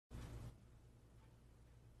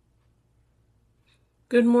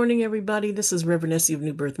Good morning, everybody. This is Reverend Essie of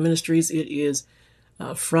New Birth Ministries. It is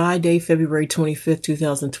Friday, February 25th,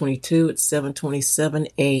 2022. It's 7:27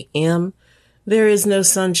 a.m. There is no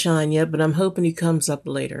sunshine yet, but I'm hoping he comes up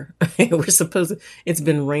later. It's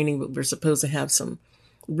been raining, but we're supposed to have some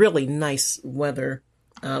really nice weather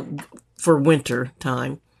uh, for winter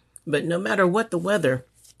time. But no matter what the weather,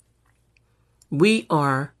 we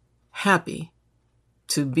are happy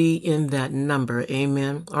to be in that number.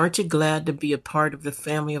 Amen. Aren't you glad to be a part of the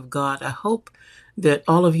family of God? I hope that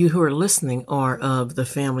all of you who are listening are of the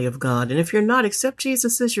family of God. And if you're not, accept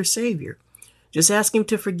Jesus as your Savior. Just ask Him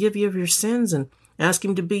to forgive you of your sins and ask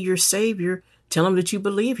Him to be your Savior. Tell Him that you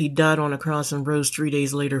believe He died on a cross and rose 3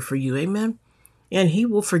 days later for you. Amen. And He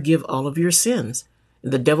will forgive all of your sins.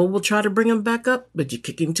 The devil will try to bring him back up, but you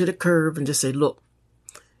kick him to the curb and just say, look,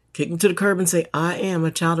 kick him to the curb and say, I am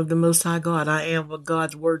a child of the Most High God. I am what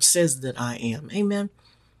God's word says that I am. Amen.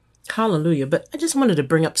 Hallelujah. But I just wanted to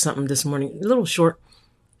bring up something this morning, a little short.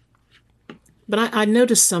 But I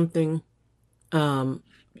noticed something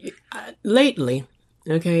lately.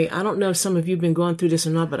 Okay. I don't know if some of you have been going through this or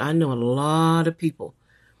not, but I know a lot of people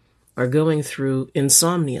are going through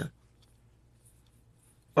insomnia.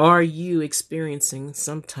 Are you experiencing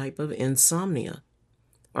some type of insomnia?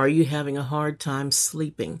 Are you having a hard time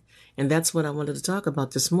sleeping? And that's what I wanted to talk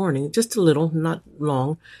about this morning. Just a little, not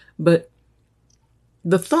long, but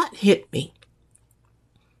the thought hit me.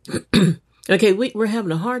 Okay, we're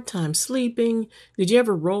having a hard time sleeping. Did you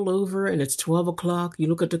ever roll over and it's 12 o'clock? You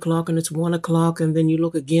look at the clock and it's 1 o'clock, and then you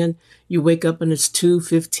look again. You wake up and it's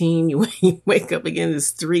 2:15. You wake up again,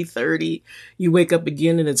 it's 3:30. You wake up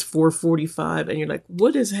again and it's 4:45, and you're like,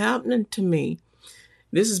 what is happening to me?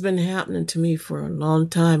 This has been happening to me for a long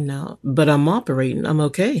time now, but I'm operating. I'm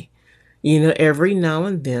okay. Every now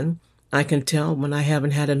and then I can tell when I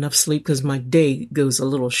haven't had enough sleep because my day goes a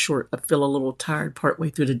little short. I feel a little tired partway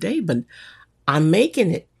through the day, but I'm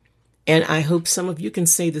making it. And I hope some of you can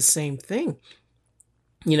say the same thing.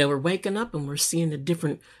 We're waking up and we're seeing the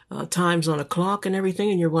different times on a clock and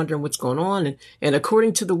everything, and you're wondering what's going on. And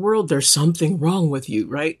according to the world, there's something wrong with you,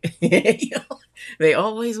 right? They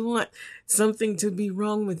always want something to be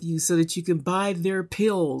wrong with you so that you can buy their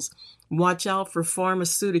pills. Watch out for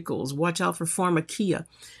pharmaceuticals. Watch out for pharmakia,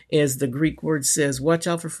 as the Greek word says. Watch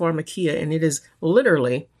out for pharmakia, and it is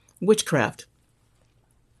literally witchcraft.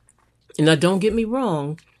 And now, don't get me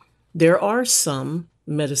wrong. There are some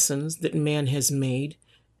medicines that man has made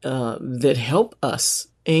that help us.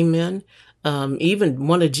 Amen. Even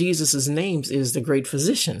one of Jesus's names is the great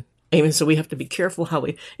physician. Amen. So we have to be careful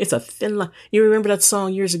it's a thin line. You remember that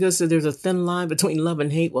song years ago said there's a thin line between love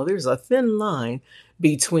and hate? Well, there's a thin line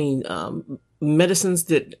between medicines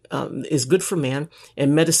that is good for man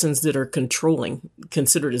and medicines that are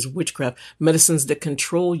considered as witchcraft, medicines that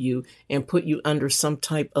control you and put you under some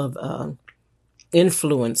type of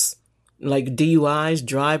influence, like DUIs,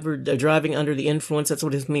 driving under the influence. That's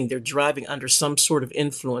what it means. They're driving under some sort of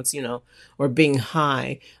influence, or being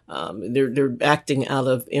high. They're acting out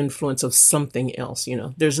of influence of something else.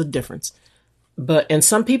 There's a difference. And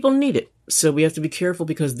some people need it. So we have to be careful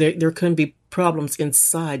because there can be problems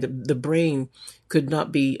inside. The brain could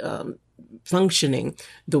not be functioning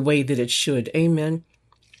the way that it should. Amen.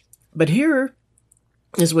 But here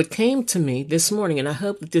is what came to me this morning, and I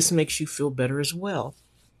hope that this makes you feel better as well.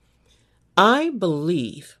 I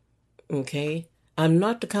believe, okay, I'm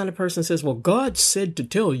not the kind of person that says, well, God said to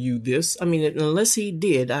tell you this. I mean, unless He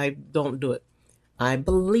did, I don't do it. I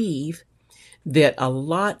believe that a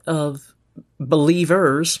lot of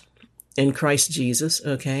believers in Christ Jesus,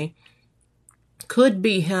 okay, could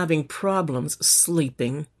be having problems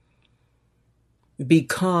sleeping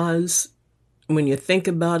because when you think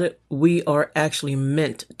about it, we are actually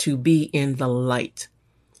meant to be in the light.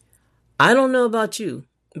 I don't know about you,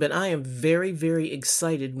 but I am very, very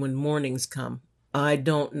excited when mornings come. I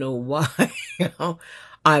don't know why.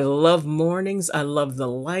 I love mornings. I love the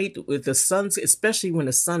light with the sun, especially when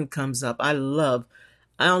the sun comes up. I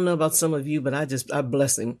don't know about some of you, but I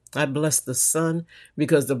bless him. I bless the sun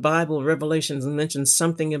because the Bible, Revelations, mentions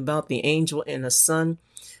something about the angel and the sun.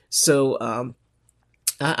 So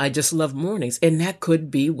I just love mornings. And that could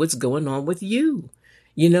be what's going on with you.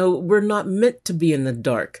 We're not meant to be in the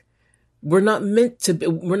dark. We're not meant to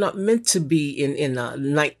be in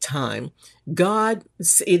nighttime.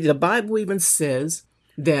 The Bible even says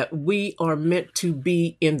that we are meant to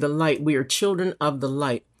be in the light. We are children of the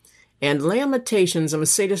light. And Lamentations, I'm going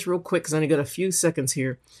to say this real quick because I only got a few seconds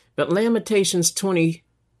here. But Lamentations 20,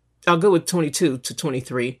 I'll go with 22 to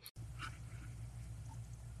 23.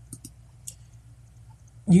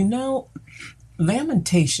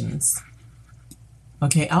 Lamentations.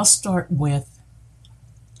 Okay, I'll start with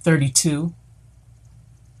 32,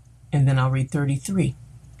 and then I'll read 33.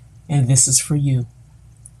 And this is for you.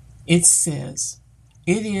 It says,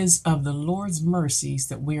 "It is of the Lord's mercies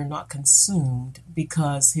that we are not consumed,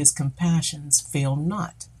 because his compassions fail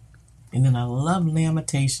not." And then I love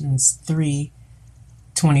Lamentations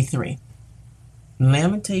 3:23.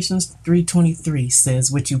 Lamentations 3:23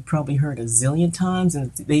 says, which you've probably heard a zillion times,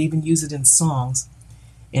 and they even use it in songs.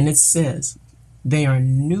 And it says, "They are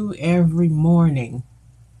new every morning.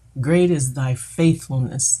 Great is thy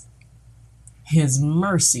faithfulness. His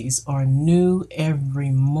mercies are new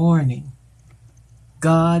every morning."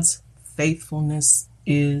 God's faithfulness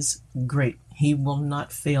is great. He will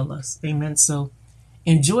not fail us. Amen. So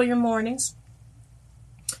enjoy your mornings.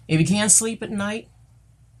 If you can't sleep at night,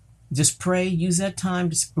 just pray. Use that time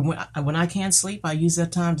to, when I can't sleep, I use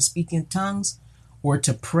that time to speak in tongues or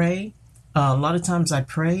to pray. A lot of times I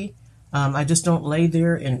pray. I just don't lay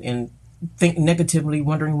there and think negatively,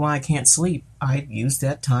 wondering why I can't sleep. I use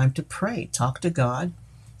that time to pray, talk to God,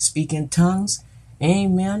 speak in tongues.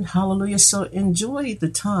 Amen. Hallelujah. So enjoy the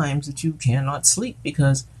times that you cannot sleep,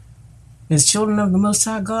 because as children of the Most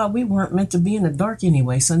High God, we weren't meant to be in the dark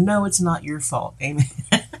anyway. So no, it's not your fault. Amen.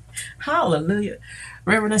 Hallelujah.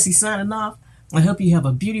 Reverend Essie signing off. I hope you have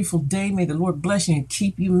a beautiful day. May the Lord bless you and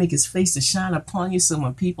keep you, make his face to shine upon you, so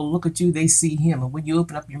when people look at you, they see him. And when you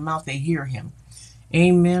open up your mouth, they hear him.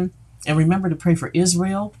 Amen. And remember to pray for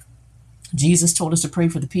Israel. Jesus told us to pray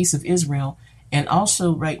for the peace of Israel. And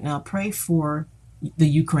also right now, pray for the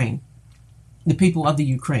Ukraine, the people of the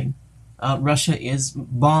Ukraine. Russia is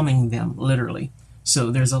bombing them, literally.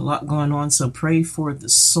 So there's a lot going on. So pray for the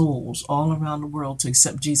souls all around the world to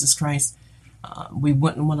accept Jesus Christ. We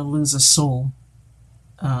wouldn't want to lose a soul,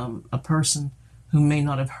 a person who may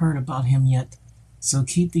not have heard about him yet. So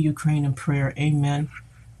keep the Ukraine in prayer. Amen.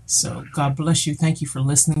 So God bless you. Thank you for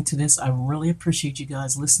listening to this. I really appreciate you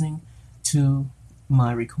guys listening to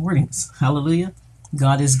my recordings. Hallelujah.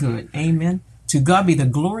 God is good. Amen. To God be the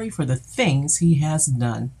glory for the things he has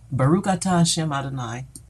done. Baruch atah Hashem Adonai.